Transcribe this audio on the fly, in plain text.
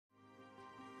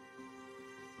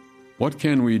What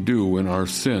can we do when our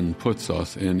sin puts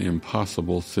us in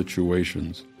impossible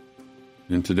situations?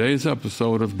 In today's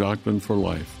episode of Doctrine for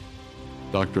Life,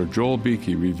 Dr. Joel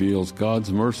Beeke reveals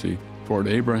God's mercy toward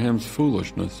Abraham's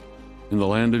foolishness in the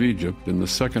land of Egypt in the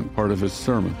second part of his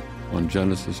sermon on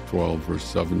Genesis 12, verse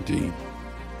 17.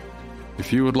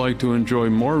 If you would like to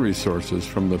enjoy more resources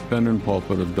from the pen and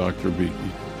pulpit of Dr. Beeke,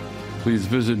 please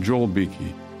visit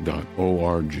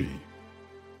joelbeeke.org.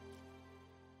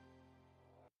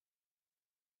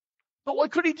 But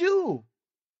what could he do?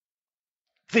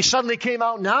 If he suddenly came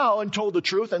out now and told the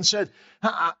truth and said,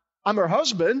 I'm her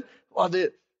husband, well,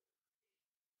 the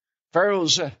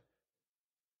Pharaoh's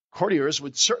courtiers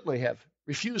would certainly have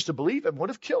refused to believe him, would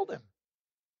have killed him.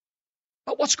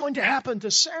 But what's going to happen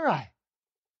to Sarai?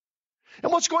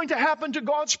 And what's going to happen to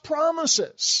God's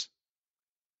promises?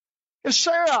 If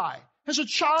Sarai has a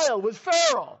child with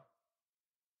Pharaoh,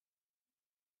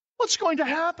 what's going to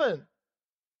happen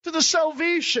to the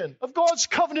salvation of God's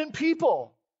covenant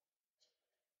people?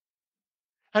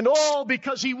 And all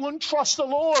because he wouldn't trust the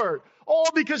Lord. All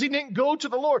because he didn't go to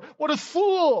the Lord. What a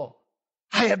fool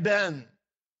I have been.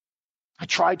 I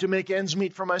tried to make ends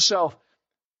meet for myself.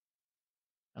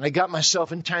 And I got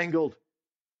myself entangled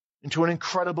into an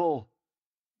incredible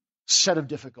set of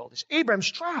difficulties. Abraham's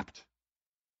trapped.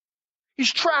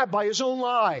 He's trapped by his own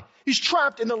lie. He's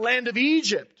trapped in the land of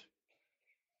Egypt.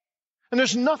 And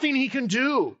there's nothing he can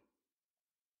do.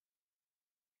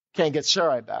 Can't get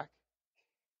Sarai back.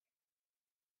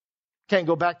 Can't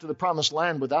go back to the promised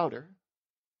land without her.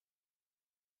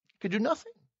 Could do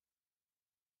nothing.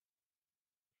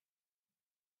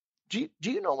 Do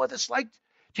you know what it's like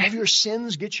to have your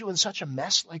sins get you in such a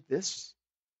mess like this?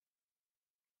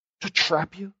 To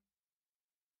trap you?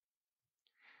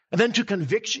 And then to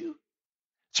convict you?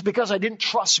 It's because I didn't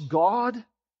trust God.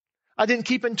 I didn't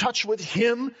keep in touch with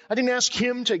Him. I didn't ask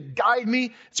Him to guide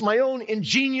me. It's my own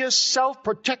ingenious,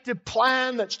 self-protective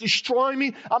plan that's destroying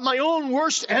me. I'm my own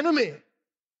worst enemy.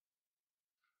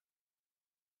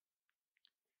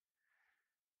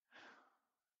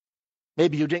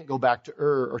 Maybe you didn't go back to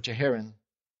Ur or to Haran.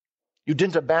 You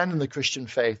didn't abandon the Christian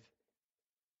faith,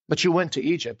 but you went to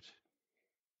Egypt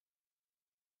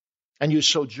and you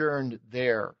sojourned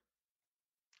there.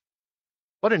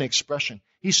 What an expression.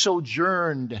 He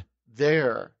sojourned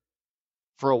there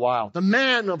for a while. The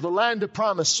man of the land of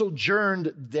promise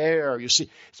sojourned there. You see,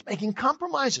 he's making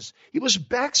compromises. He was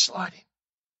backsliding.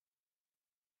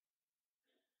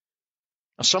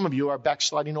 Now, some of you are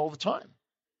backsliding all the time.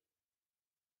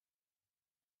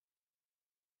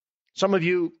 Some of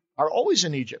you are always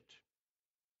in Egypt.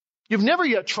 You've never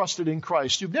yet trusted in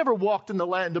Christ. You've never walked in the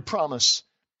land of promise.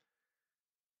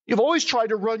 You've always tried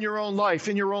to run your own life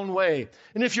in your own way.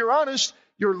 And if you're honest,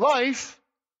 your life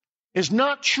is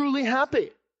not truly happy.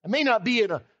 It may not be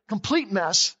in a complete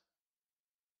mess,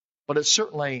 but it's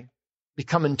certainly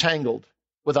become entangled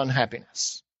with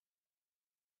unhappiness.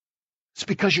 It's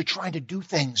because you're trying to do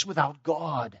things without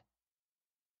God.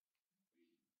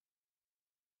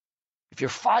 If you're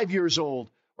 5 years old,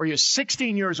 or you're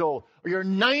 16 years old, or you're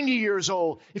 90 years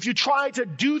old, if you try to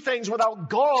do things without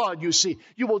God, you see,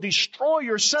 you will destroy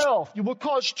yourself. You will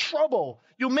cause trouble.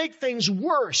 You'll make things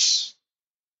worse.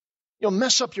 You'll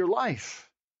mess up your life.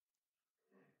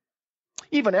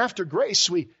 Even after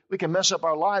grace, we can mess up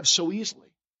our lives so easily.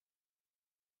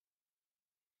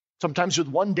 Sometimes with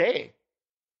one day,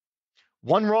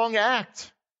 one wrong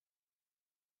act.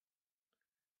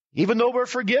 Even though we're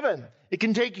forgiven, it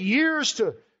can take years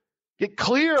to get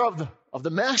clear of the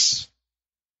mess.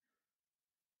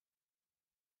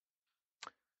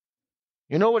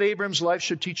 You know what Abraham's life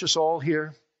should teach us all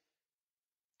here?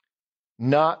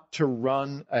 Not to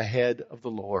run ahead of the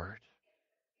Lord.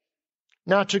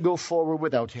 Not to go forward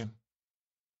without Him.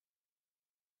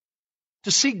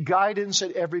 To seek guidance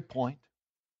at every point.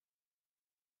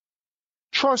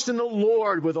 Trust in the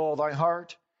Lord with all thy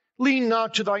heart. Lean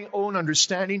not to thy own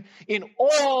understanding. In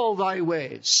all thy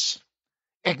ways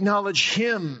acknowledge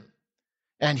Him,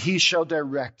 and He shall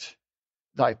direct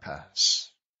thy paths.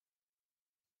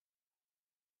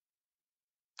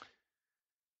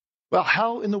 Well,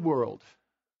 how in the world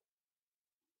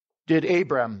did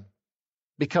Abraham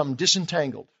become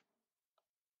disentangled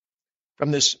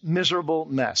from this miserable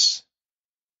mess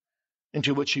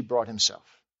into which he brought himself?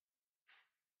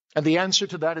 And the answer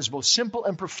to that is both simple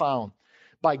and profound.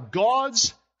 By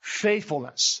God's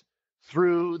faithfulness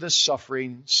through the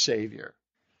suffering Savior.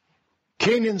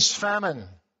 Canaan's famine,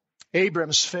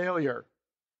 Abraham's failure,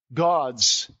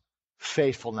 God's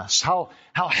faithfulness. How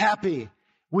happy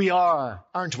we are,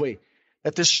 aren't we,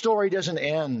 that this story doesn't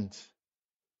end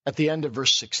at the end of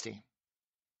verse 16.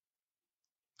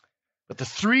 But the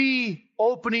three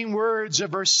opening words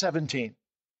of verse 17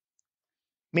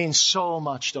 mean so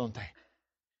much, don't they?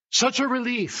 Such a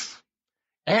relief.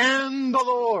 And the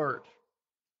Lord.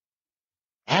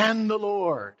 And the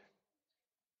Lord.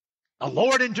 The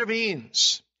Lord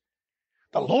intervenes.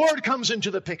 The Lord comes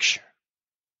into the picture.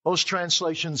 Most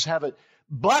translations have it,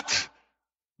 but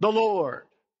the Lord.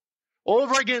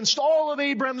 Over against all of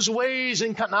Abram's ways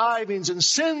and connivings and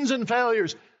sins and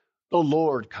failures, the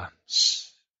Lord comes.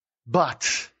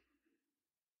 But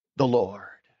the Lord.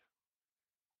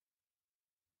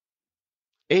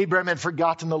 Abram had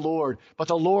forgotten the Lord, but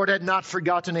the Lord had not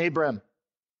forgotten Abram.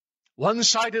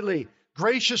 One-sidedly,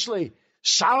 graciously,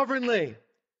 sovereignly.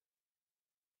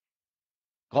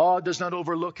 God does not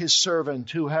overlook his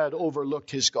servant who had overlooked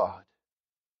his God.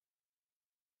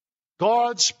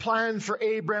 God's plan for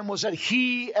Abram was that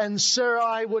he and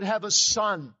Sarai would have a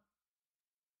son.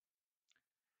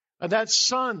 And that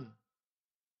son,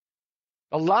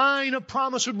 a line of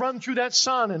promise would run through that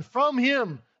son, and from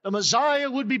him the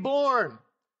Messiah would be born,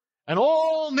 and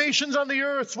all nations on the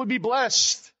earth would be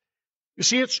blessed. You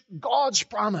see, it's God's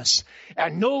promise,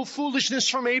 and no foolishness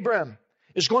from Abram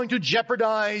is going to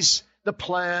jeopardize the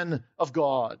plan of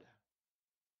God.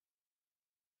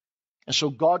 And so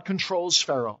God controls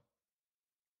Pharaoh.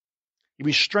 He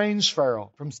restrains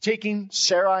Pharaoh from taking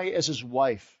Sarai as his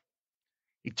wife.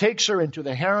 He takes her into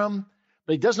the harem,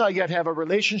 but he does not yet have a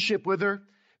relationship with her.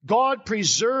 God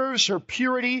preserves her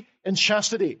purity and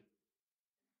chastity.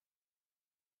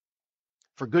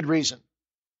 For good reason.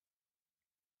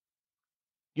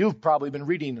 You've probably been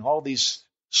reading all these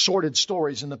sordid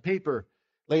stories in the paper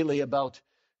lately about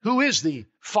who is the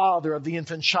father of the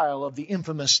infant child of the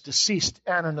infamous deceased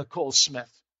Anna Nicole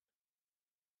Smith.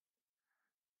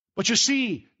 But you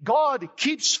see, God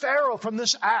keeps Pharaoh from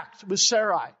this act with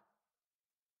Sarai,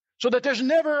 so that there's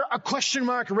never a question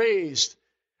mark raised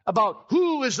about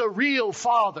who is the real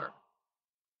father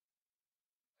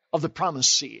of the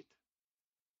promised seed.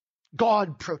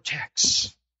 God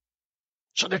protects,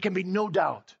 so there can be no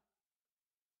doubt.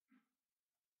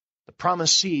 The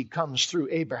promised seed comes through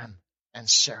Abraham and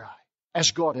Sarai,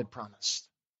 as God had promised.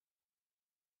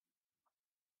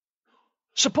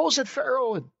 Suppose that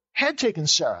Pharaoh had taken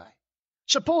Sarai.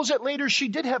 Suppose that later she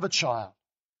did have a child.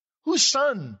 Whose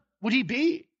son would he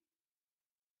be?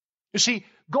 You see,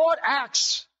 God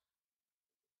acts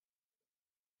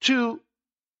in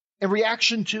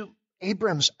reaction to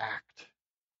Abram's act.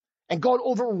 And God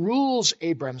overrules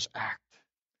Abram's act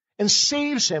and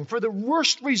saves him for the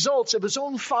worst results of his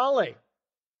own folly.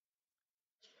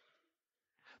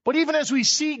 But even as we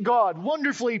see God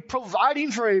wonderfully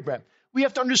providing for Abram, we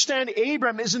have to understand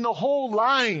Abram is in the whole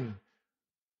line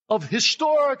of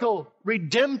historical,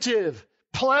 redemptive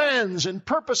plans and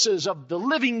purposes of the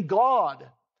living God.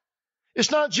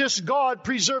 It's not just God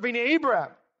preserving Abram.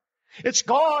 It's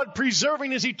God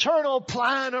preserving his eternal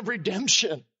plan of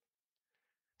redemption.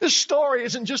 This story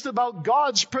isn't just about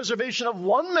God's preservation of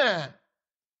one man.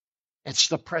 It's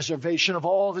the preservation of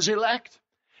all of his elect.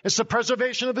 It's the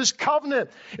preservation of his covenant.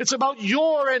 It's about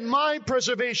your and my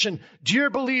preservation, dear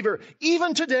believer,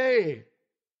 even today.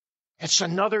 It's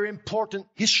another important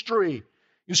history,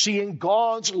 you see, in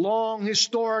God's long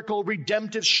historical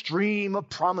redemptive stream of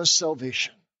promised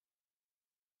salvation.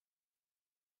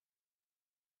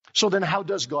 So then how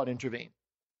does God intervene?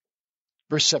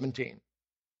 Verse 17.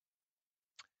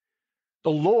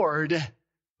 The Lord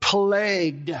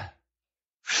plagued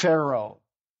Pharaoh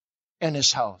and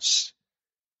his house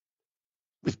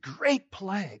with great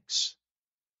plagues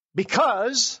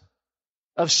because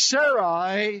of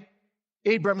Sarai,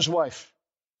 Abram's wife.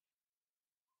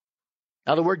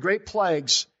 Now the word great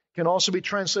plagues can also be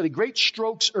translated great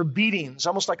strokes or beatings,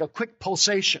 almost like a quick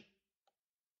pulsation.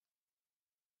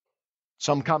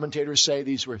 Some commentators say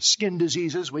these were skin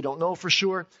diseases. We don't know for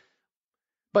sure.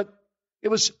 But it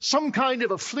was some kind of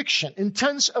affliction,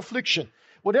 intense affliction.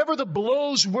 Whatever the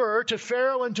blows were to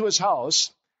Pharaoh and to his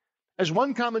house, as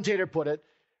one commentator put it,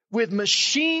 with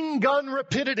machine gun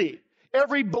rapidity,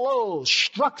 every blow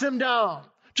struck them down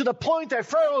to the point that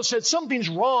Pharaoh said, something's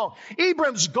wrong.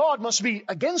 Abram's God must be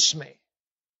against me.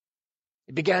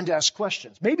 He began to ask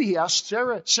questions. Maybe he asked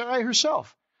Sarai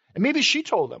herself. And maybe she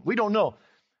told him. We don't know.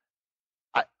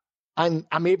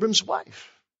 I'm Abram's wife.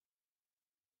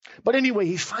 But anyway,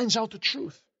 he finds out the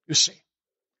truth, you see.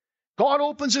 God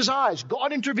opens his eyes.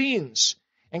 God intervenes.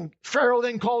 And Pharaoh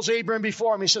then calls Abram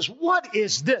before him. He says, what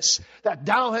is this that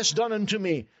thou hast done unto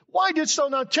me? Why didst thou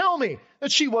not tell me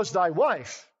that she was thy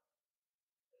wife?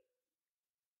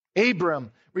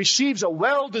 Abram receives a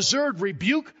well-deserved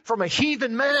rebuke from a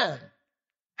heathen man.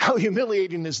 How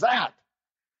humiliating is that?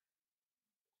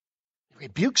 He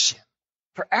rebukes him.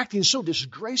 for acting so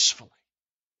disgracefully.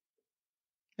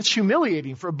 It's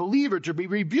humiliating for a believer to be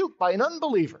rebuked by an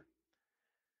unbeliever.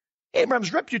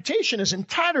 Abraham's reputation is in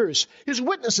tatters. His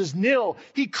witness is nil.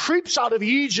 He creeps out of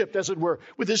Egypt, as it were,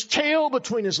 with his tail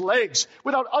between his legs,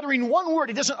 without uttering one word.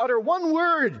 He doesn't utter one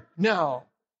word now.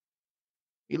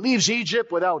 He leaves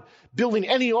Egypt without building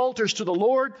any altars to the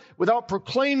Lord, without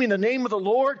proclaiming the name of the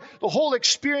Lord. The whole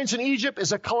experience in Egypt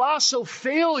is a colossal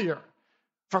failure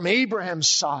from Abraham's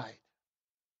side.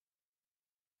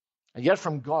 And yet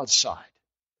from God's side,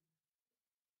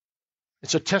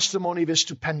 it's a testimony of his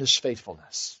stupendous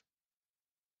faithfulness.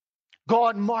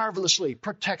 God marvelously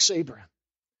protects Abraham.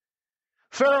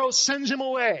 Pharaoh sends him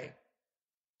away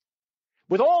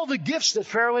with all the gifts that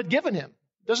Pharaoh had given him.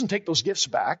 Doesn't take those gifts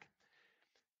back.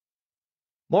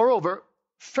 Moreover,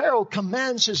 Pharaoh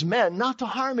commands his men not to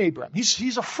harm Abraham.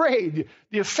 He's afraid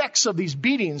the effects of these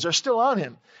beatings are still on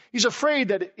him. He's afraid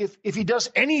that if he does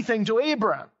anything to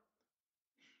Abraham,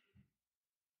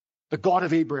 the God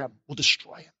of Abraham will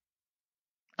destroy him.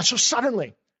 And so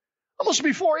suddenly, almost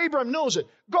before Abraham knows it,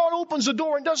 God opens the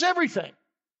door and does everything.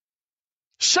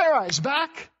 Sarah is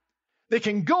back. They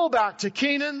can go back to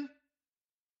Canaan.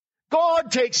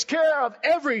 God takes care of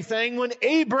everything when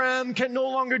Abraham can no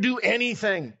longer do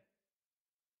anything.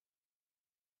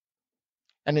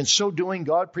 And in so doing,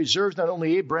 God preserves not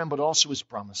only Abraham, but also his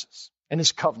promises and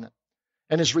his covenant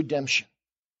and his redemption.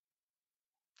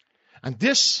 And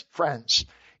this, friends,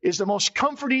 is the most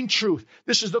comforting truth.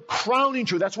 This is the crowning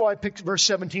truth. That's why I picked verse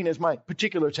 17 as my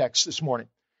particular text this morning.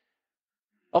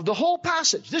 Of the whole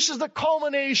passage, this is the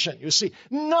culmination. You see,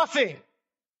 nothing,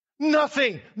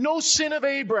 no sin of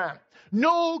Abraham,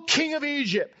 no king of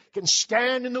Egypt can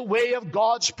stand in the way of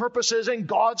God's purposes and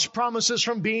God's promises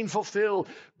from being fulfilled.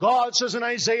 God says in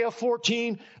Isaiah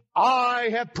 14, I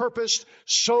have purposed,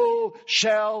 so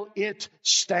shall it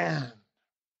stand.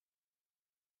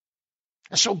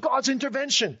 And so God's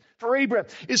intervention for Abraham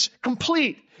is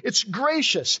complete. It's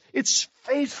gracious. It's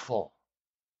faithful.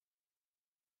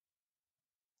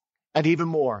 And even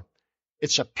more,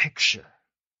 it's a picture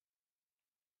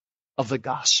of the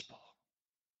gospel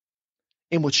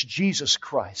in which Jesus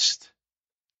Christ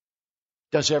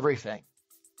does everything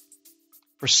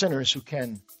for sinners who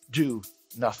can do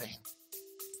nothing.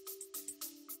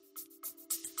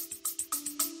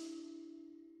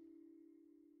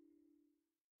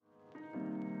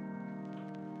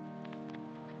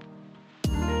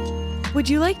 Would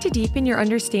you like to deepen your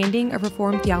understanding of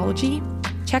Reformed theology?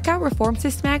 Check out Reformed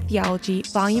Systematic Theology,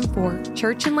 Volume 4,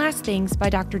 Church and Last Things by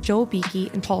Dr. Joel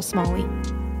Beeke and Paul Smalley.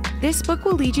 This book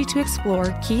will lead you to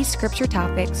explore key scripture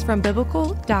topics from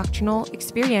biblical, doctrinal,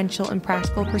 experiential, and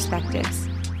practical perspectives.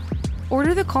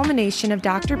 Order the culmination of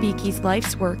Dr. Beeke's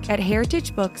life's work at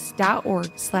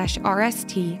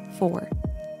heritagebooks.org/RST4.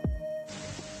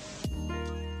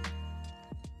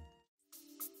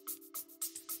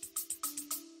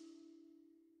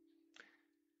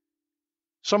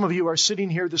 Some of you are sitting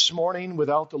here this morning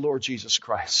without the Lord Jesus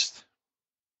Christ.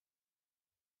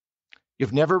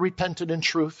 You've never repented in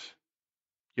truth.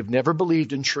 You've never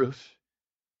believed in truth.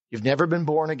 You've never been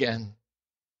born again.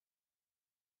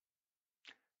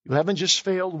 You haven't just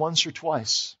failed once or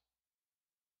twice.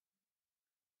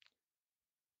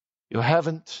 You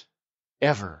haven't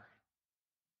ever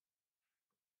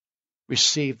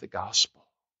received the gospel.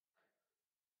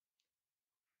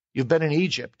 You've been in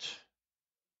Egypt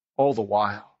all the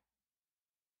while.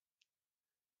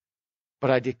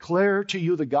 But I declare to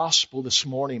you the gospel this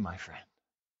morning, my friend.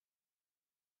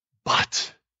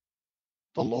 But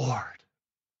the Lord,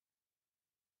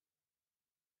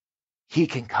 He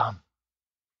can come.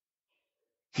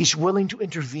 He's willing to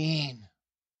intervene.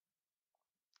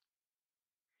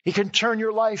 He can turn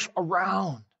your life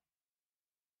around.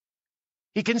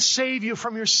 He can save you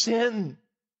from your sin.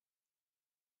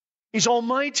 He's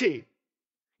almighty.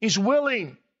 He's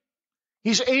willing.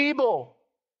 He's able.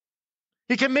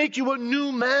 He can make you a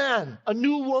new man, a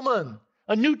new woman,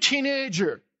 a new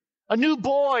teenager, a new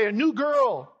boy, a new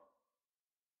girl.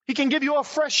 He can give you a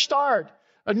fresh start,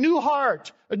 a new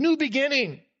heart, a new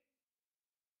beginning.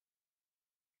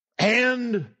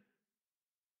 And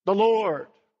the Lord.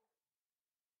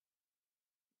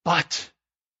 But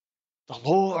the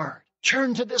Lord.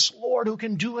 Turn to this Lord who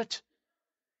can do it.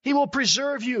 He will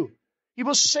preserve you. He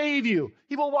will save you.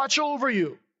 He will watch over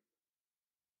you.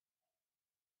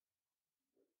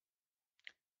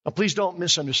 Now, please don't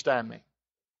misunderstand me.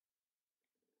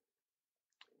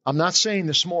 I'm not saying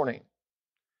this morning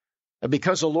that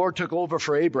because the Lord took over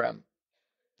for Abraham,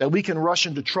 that we can rush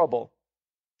into trouble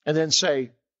and then say,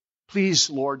 please,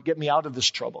 Lord, get me out of this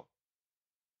trouble.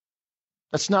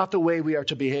 That's not the way we are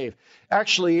to behave.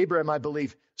 Actually, Abraham, I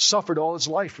believe, suffered all his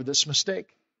life for this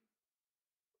mistake.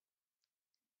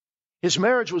 His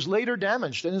marriage was later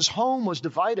damaged and his home was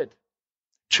divided.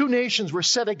 Two nations were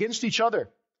set against each other.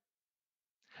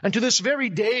 And to this very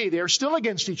day, they are still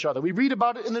against each other. We read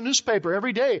about it in the newspaper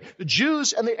every day. The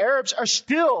Jews and the Arabs are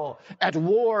still at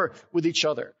war with each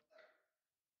other.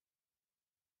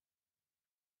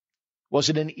 Was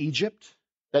it in Egypt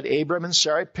that Abram and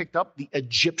Sarai picked up the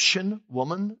Egyptian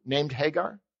woman named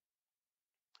Hagar,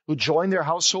 who joined their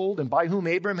household and by whom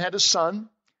Abram had a son,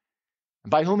 and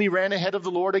by whom he ran ahead of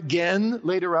the Lord again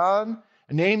later on,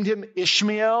 and named him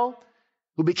Ishmael,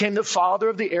 who became the father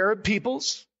of the Arab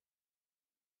peoples?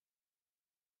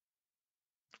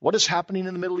 What is happening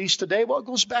in the Middle East today? Well, it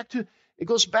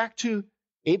goes back to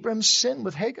Abram's sin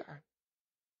with Hagar.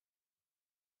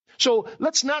 So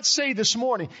let's not say this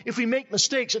morning, if we make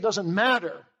mistakes, it doesn't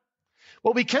matter.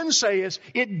 What we can say is,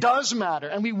 it does matter,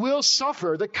 and we will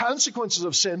suffer the consequences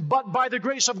of sin, but by the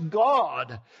grace of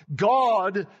God,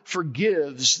 God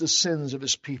forgives the sins of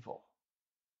his people.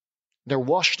 They're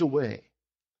washed away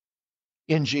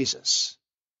in Jesus.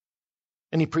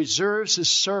 And he preserves his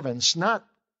servants, not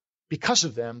because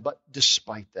of them, but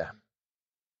despite them.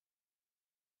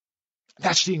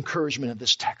 That's the encouragement of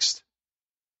this text.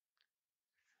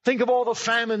 Think of all the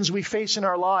famines we face in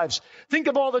our lives. Think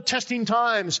of all the testing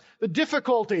times, the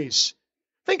difficulties.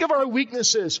 Think of our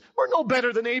weaknesses. We're no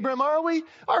better than Abram, are we?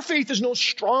 Our faith is no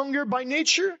stronger by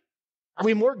nature. Are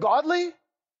we more godly?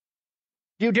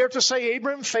 Do you dare to say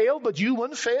Abram failed, but you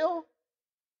wouldn't fail?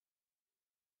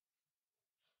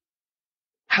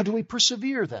 How do we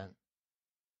persevere then?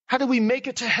 How do we make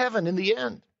it to heaven in the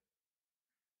end?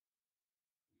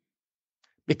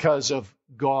 Because of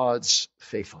God's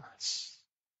faithfulness.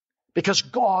 Because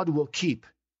God will keep.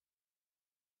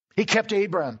 He kept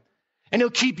Abraham. And he'll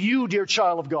keep you, dear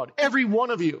child of God, every one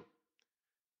of you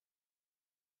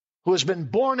who has been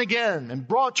born again and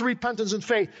brought to repentance and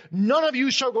faith. None of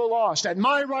you shall go lost. At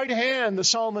my right hand, the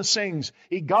psalmist sings,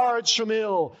 he guards from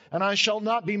ill, and I shall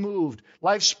not be moved.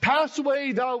 Life's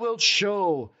pathway thou wilt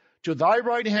show. To thy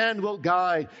right hand wilt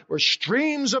guide, where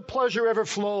streams of pleasure ever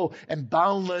flow, and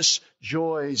boundless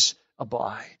joys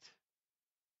abide.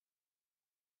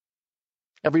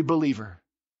 Every believer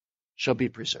shall be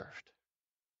preserved.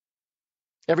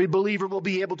 Every believer will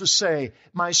be able to say,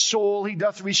 my soul he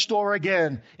doth restore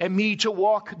again, and me to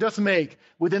walk doth make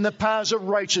within the paths of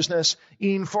righteousness,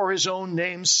 e'en for his own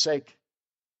name's sake.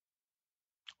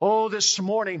 Oh, this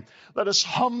morning, let us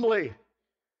humbly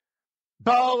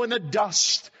bow in the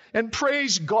dust and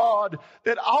praise God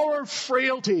that our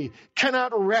frailty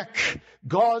cannot wreck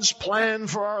God's plan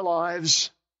for our lives.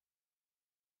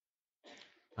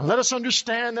 And let us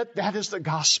understand that that is the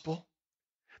gospel.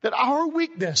 That our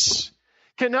weakness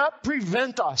cannot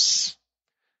prevent us,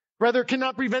 rather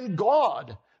cannot prevent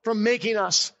God from making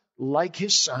us like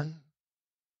his Son.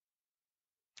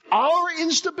 Our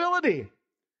instability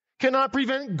cannot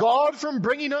prevent God from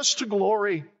bringing us to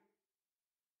glory.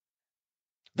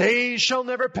 They shall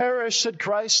never perish, said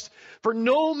Christ, for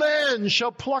no man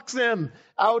shall pluck them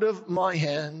out of my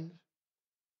hand.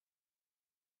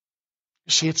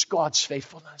 You see, it's God's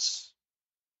faithfulness.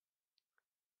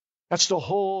 That's the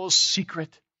whole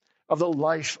secret of the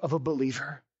life of a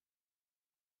believer.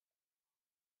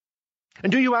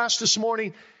 And do you ask this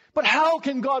morning, but how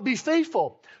can God be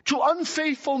faithful? To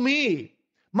unfaithful me,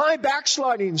 my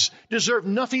backslidings deserve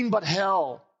nothing but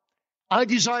hell. I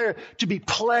desire to be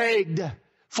plagued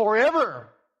forever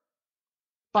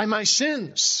by my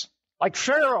sins, like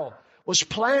Pharaoh was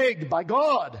plagued by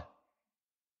God.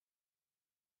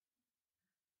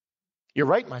 You're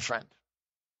right, my friend.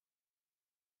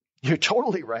 You're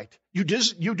totally right. You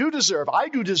do deserve, I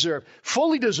do deserve,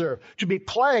 fully deserve to be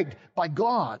plagued by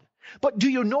God. But do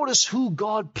you notice who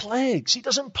God plagues? He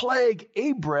doesn't plague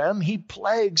Abram, he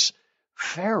plagues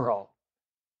Pharaoh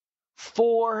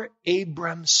for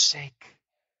Abram's sake.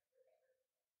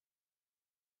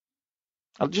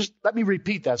 Let me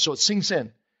repeat that so it sinks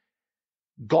in.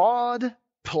 God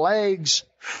plagues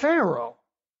Pharaoh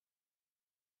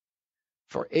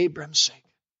for Abram's sake.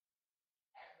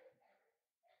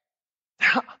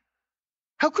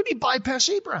 How could he bypass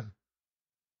Abram?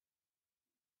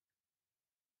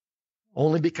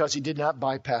 Only because he did not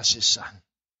bypass his son.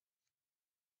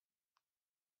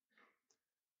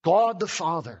 God the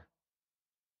Father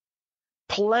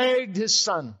plagued his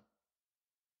son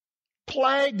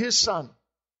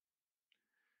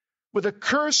with the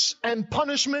curse and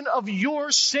punishment of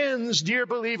your sins, dear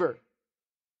believer,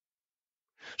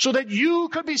 so that you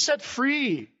could be set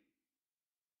free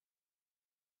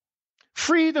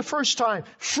Free the first time,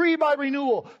 free by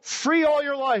renewal, free all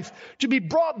your life, to be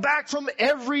brought back from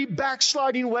every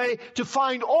backsliding way, to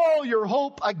find all your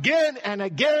hope again and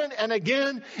again and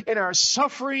again in our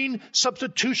suffering,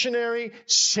 substitutionary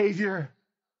Savior.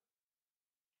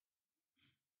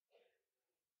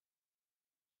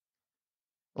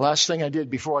 The last thing I did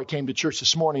before I came to church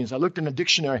this morning is I looked in a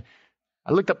dictionary.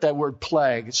 I looked up that word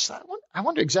plague. I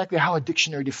wonder exactly how a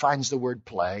dictionary defines the word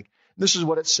plague. This is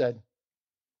what it said.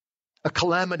 A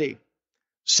calamity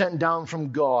sent down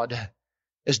from God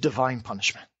as divine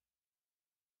punishment.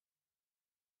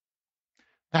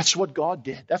 That's what God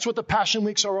did. That's what the Passion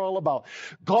Weeks are all about.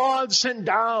 God sent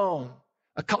down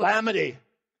a calamity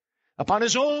upon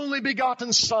His only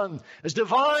begotten Son as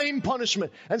divine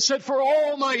punishment, and said, for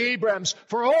all my Abrahams,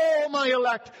 for all my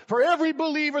elect, for every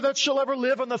believer that shall ever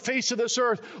live on the face of this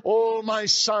earth, oh my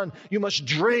son, you must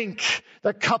drink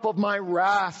the cup of my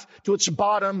wrath to its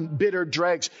bottom bitter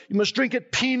dregs. You must drink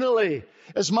it penally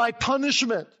as my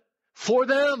punishment for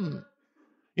them.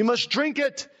 You must drink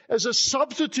it as a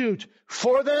substitute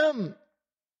for them.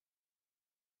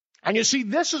 And you see,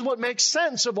 this is what makes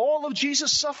sense of all of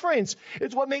Jesus' sufferings.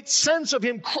 It's what makes sense of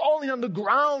Him crawling on the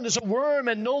ground as a worm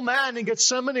and no man in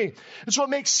Gethsemane. It's what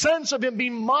makes sense of Him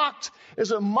being mocked as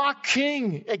a mock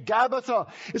king at Gabbatha.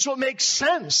 It's what makes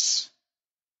sense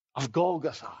of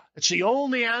Golgotha. It's the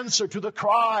only answer to the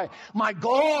cry, my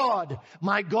God,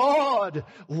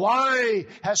 why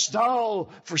hast thou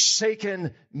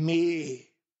forsaken me?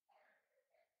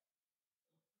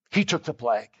 He took the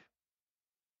plague.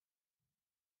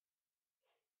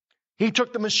 He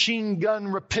took the machine gun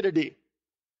rapidity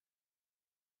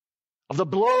of the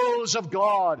blows of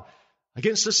God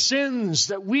against the sins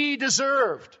that we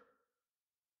deserved.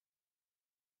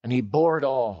 And He bore it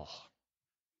all.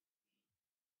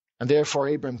 And therefore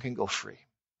Abram can go free.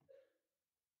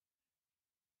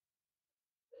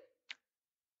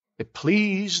 It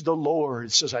pleased the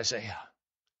Lord, says Isaiah,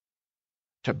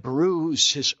 to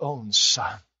bruise His own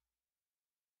Son.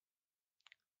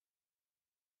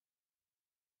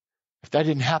 If that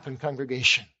didn't happen,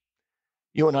 congregation,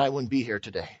 you and I wouldn't be here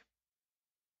today.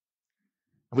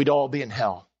 We'd all be in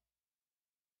hell.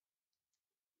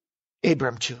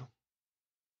 Abram too.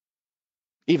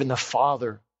 Even the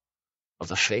father of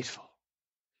the faithful.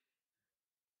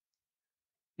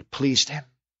 It pleased Him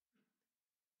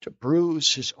to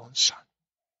bruise His own Son.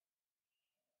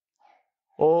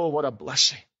 Oh, what a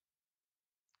blessing.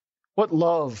 What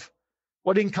love.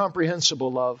 What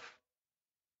incomprehensible love.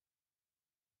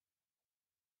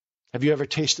 Have you ever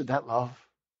tasted that love?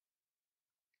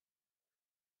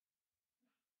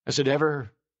 Has it ever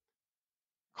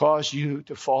caused you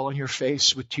to fall on your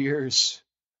face with tears?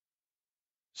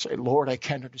 Say, Lord, I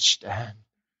can't understand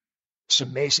this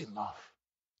amazing love.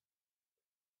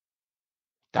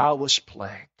 Thou wast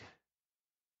plagued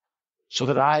so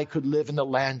that I could live in the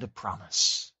land of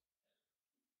promise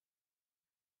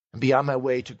and be on my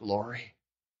way to glory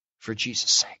for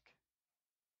Jesus' sake.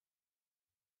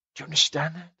 Do you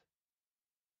understand that?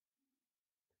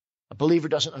 A believer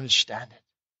doesn't understand it,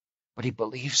 but he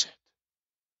believes it.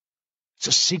 It's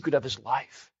a secret of his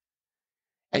life.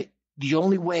 And the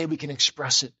only way we can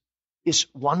express it is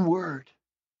one word: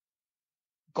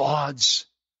 God's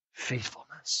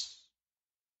faithfulness.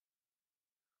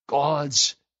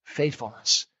 God's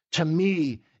faithfulness to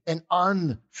me, an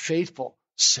unfaithful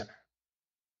sinner.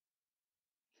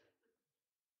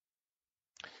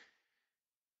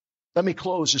 Let me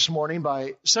close this morning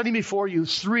by setting before you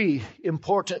 3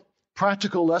 important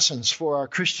practical lessons for our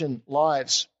Christian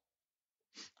lives.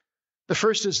 The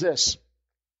first is this: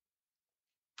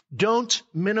 don't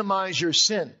minimize your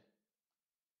sin,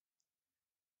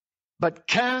 but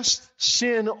cast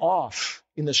sin off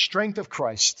in the strength of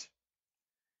Christ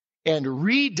and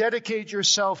rededicate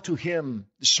yourself to Him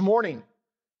this morning.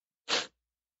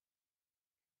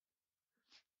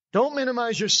 Don't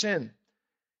minimize your sin.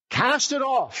 Cast it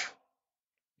off.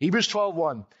 Hebrews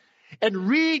 12:1. And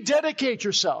rededicate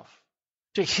yourself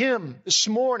to Him this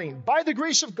morning by the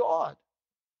grace of God.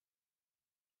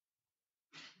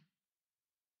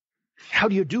 How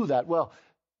do you do that? Well,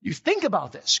 you think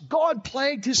about this. God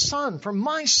plagued His Son for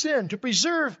my sin to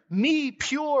preserve me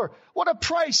pure. What a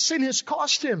price sin has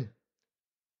cost Him.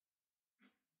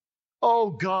 Oh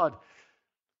God,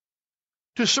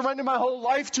 to surrender my whole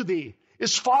life to Thee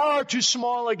is far too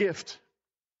small a gift.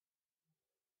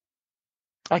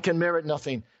 I can merit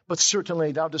nothing, but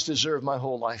certainly Thou dost deserve my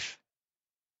whole life.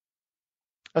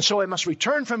 And so I must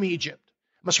return from Egypt.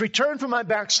 I must return from my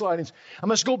backslidings. I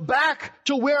must go back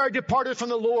to where I departed from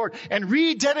the Lord and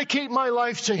rededicate my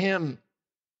life to Him.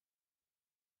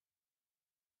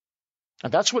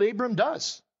 And that's what Abram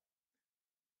does.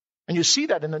 And you see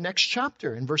that in the next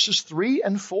chapter, in verses 3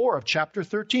 and 4 of chapter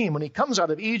 13. When he comes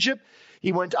out of Egypt,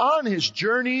 he went on his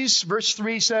journeys, verse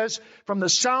 3 says, from the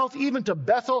south even to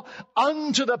Bethel,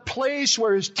 unto the place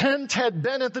where his tent had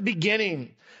been at the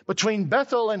beginning, between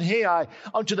Bethel and Hai,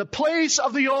 unto the place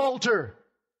of the altar,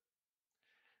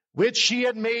 which he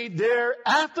had made there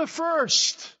at the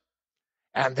first.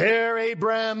 And there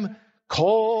Abram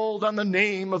called on the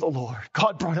name of the Lord.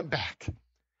 God brought him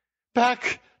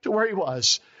back to where he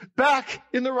was, back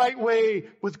in the right way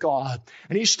with God.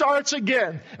 And he starts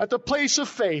again at the place of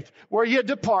faith where he had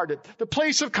departed, the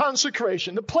place of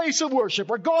consecration, the place of worship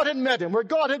where God had met him, where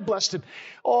God had blessed him.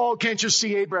 Oh, can't you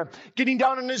see Abraham getting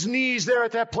down on his knees there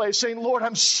at that place saying, Lord,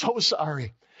 I'm so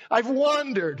sorry. I've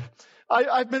wandered.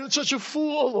 I've been such a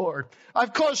fool, Lord.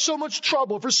 I've caused so much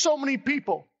trouble for so many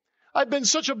people. I've been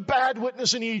such a bad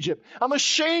witness in Egypt. I'm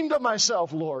ashamed of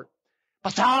myself, Lord.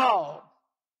 But thou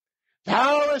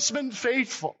hast been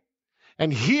faithful.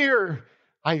 And here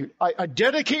I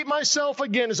dedicate myself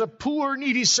again as a poor,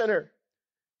 needy sinner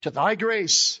to thy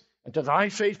grace and to thy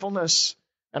faithfulness,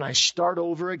 and I start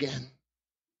over again.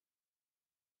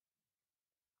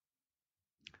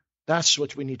 That's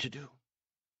what we need to do.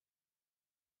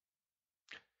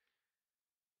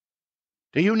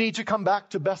 Do you need to come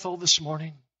back to Bethel this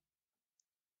morning?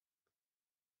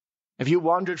 Have you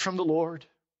wandered from the Lord?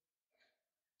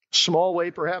 Small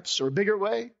way, perhaps, or a bigger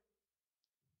way.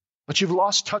 But you've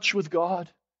lost touch with God.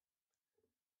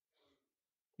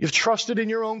 You've trusted in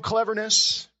your own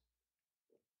cleverness.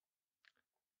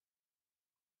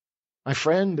 My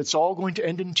friend, it's all going to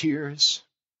end in tears.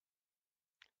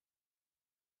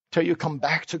 Till you come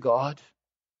back to God.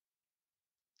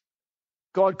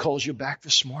 God calls you back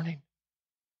this morning.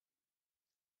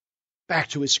 Back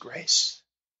to His grace.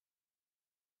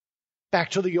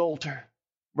 Back to the altar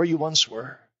where you once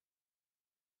were.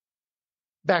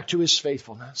 Back to His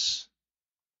faithfulness.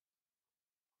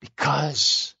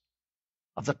 Because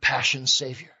of the Passion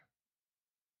Savior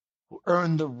who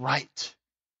earned the right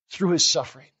through His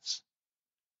sufferings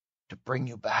to bring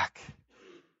you back.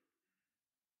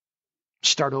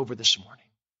 Start over this morning.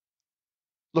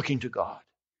 Looking to God.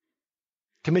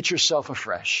 Commit yourself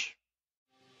afresh.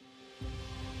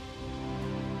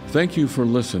 Thank you for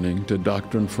listening to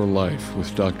Doctrine for Life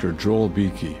with Dr. Joel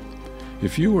Beeke.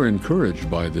 If you were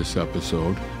encouraged by this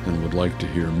episode and would like to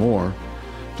hear more,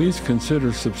 please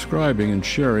consider subscribing and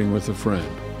sharing with a friend.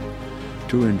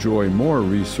 To enjoy more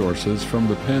resources from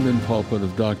the pen and pulpit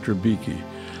of Dr. Beeke,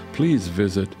 please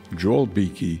visit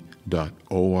joelbeeke.org.